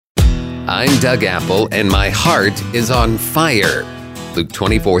I'm Doug Apple, and my heart is on fire. Luke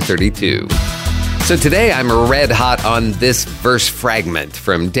 24:32. So today I'm red hot on this verse fragment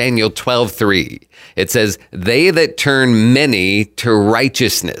from Daniel 12:3. It says, "They that turn many to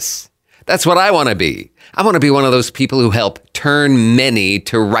righteousness." That's what I want to be. I want to be one of those people who help turn many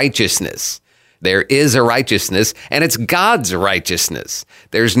to righteousness. There is a righteousness, and it's God's righteousness.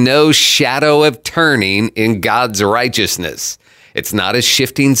 There's no shadow of turning in God's righteousness. It's not as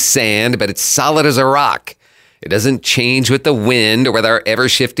shifting sand, but it's solid as a rock. It doesn't change with the wind or with our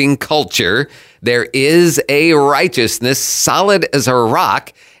ever-shifting culture. There is a righteousness solid as a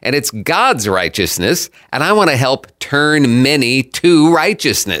rock, and it's God's righteousness, and I want to help turn many to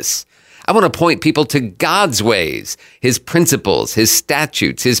righteousness. I want to point people to God's ways, His principles, His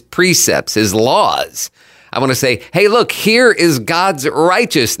statutes, His precepts, His laws. I want to say, hey, look, here is God's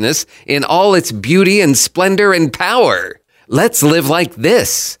righteousness in all its beauty and splendor and power. Let's live like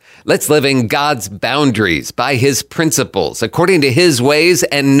this. Let's live in God's boundaries, by His principles, according to His ways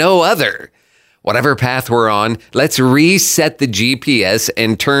and no other. Whatever path we're on, let's reset the GPS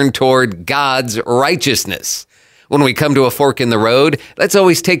and turn toward God's righteousness. When we come to a fork in the road, let's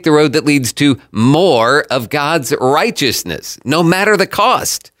always take the road that leads to more of God's righteousness, no matter the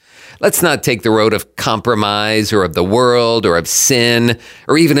cost. Let's not take the road of compromise or of the world or of sin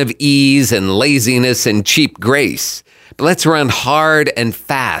or even of ease and laziness and cheap grace. But let's run hard and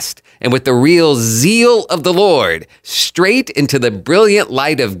fast and with the real zeal of the Lord straight into the brilliant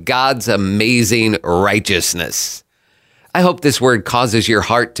light of God's amazing righteousness. I hope this word causes your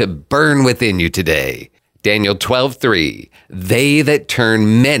heart to burn within you today. Daniel 12:3, they that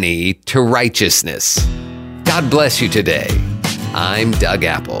turn many to righteousness. God bless you today. I'm Doug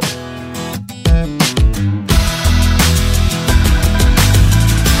Apple.